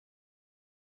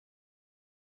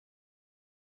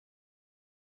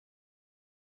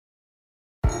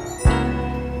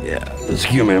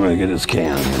Excuse me, I'm gonna get this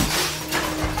can.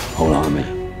 Hold on a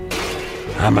minute.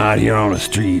 I'm out here on the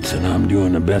streets and I'm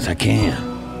doing the best I can.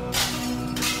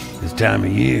 This time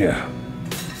of year,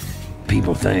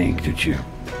 people think that you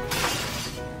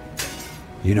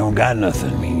don't got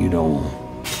nothing. I mean, you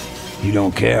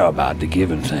don't care about the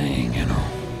giving thing, you know.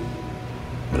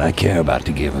 But I care about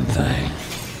the giving thing.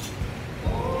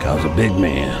 Cause a big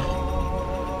man,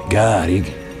 God, he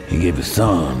gave his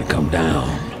son to come down.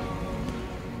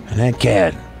 And that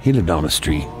cat, he lived on the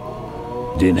street.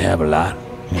 Didn't have a lot,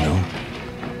 you know.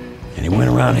 And he went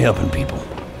around helping people.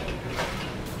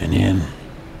 And then,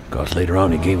 cause later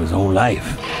on he gave his own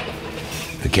life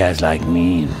for cats like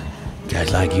me and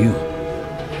cats like you.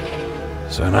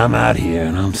 So when I'm out here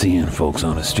and I'm seeing folks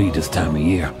on the street this time of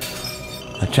year,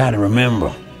 I try to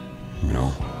remember, you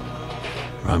know,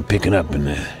 I'm picking up in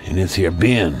this here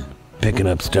bin, picking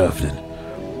up stuff that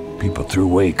people threw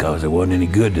away cause it wasn't any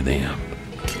good to them.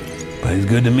 But it's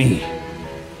good to me.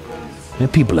 There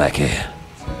are people like that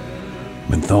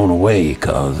been thrown away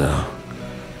cause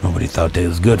nobody thought they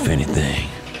was good for anything.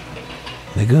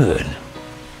 They're good.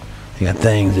 They got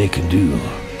things they can do.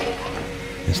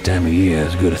 This time of year,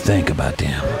 it's good to think about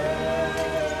them.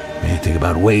 And think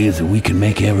about ways that we can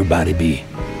make everybody be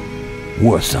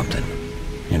worth something,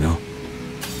 you know?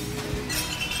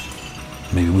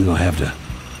 Maybe we're gonna have to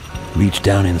reach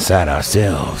down inside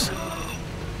ourselves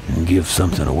and give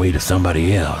something away to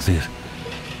somebody else.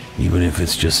 Even if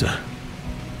it's just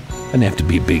doesn't have to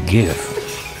be a big gift.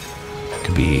 It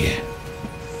could be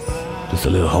just a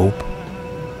little hope,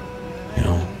 you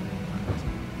know?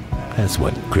 That's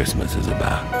what Christmas is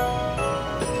about.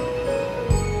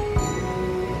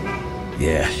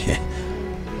 Yeah.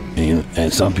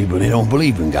 And some people, they don't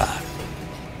believe in God.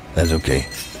 That's okay.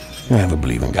 You don't have to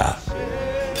believe in God.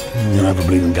 You don't have to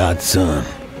believe in God's Son.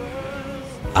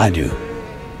 I do.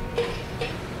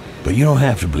 But you don't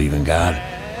have to believe in God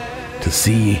to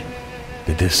see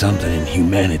that there's something in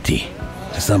humanity.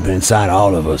 There's something inside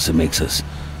all of us that makes us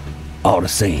all the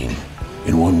same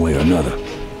in one way or another.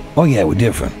 Oh yeah, we're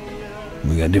different.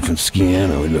 We got different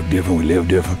skin, or we look different, we live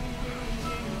different.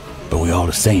 But we're all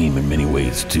the same in many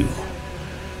ways too.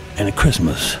 And at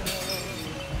Christmas,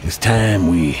 it's time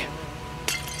we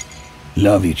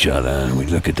love each other and we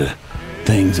look at the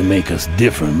things that make us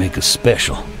different, make us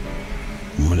special.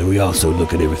 But we also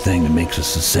look at everything that makes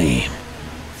us the same.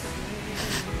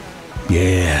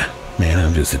 Yeah, man,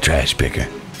 I'm just a trash picker.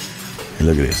 Hey,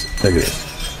 look at this, look at this.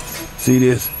 See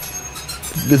this?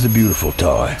 This is a beautiful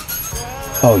toy.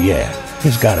 Oh yeah,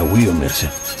 it's got a wheel missing.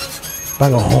 If I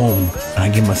go home and I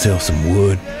get myself some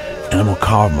wood and I'm gonna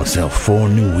carve myself 4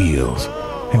 new wheels,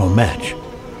 they're gonna match.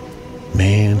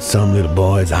 Man, some little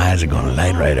boy's eyes are gonna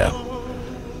light right up.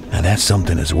 Now that's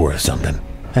something that's worth something.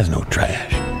 That's no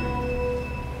trash.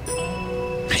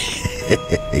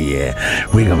 Yeah,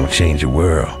 we're gonna change the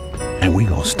world. And we're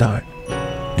gonna start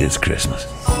this Christmas.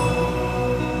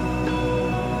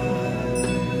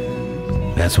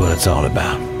 That's what it's all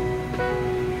about.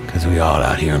 Cause we all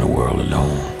out here in the world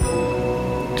alone.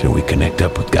 Till we connect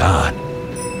up with God.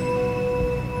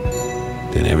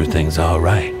 Then everything's all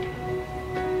right.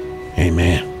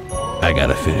 Amen. I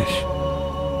gotta finish.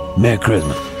 Merry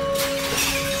Christmas.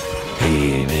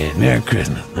 Hey man, Merry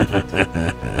Christmas.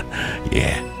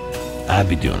 Yeah, I'll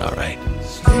be doing all right.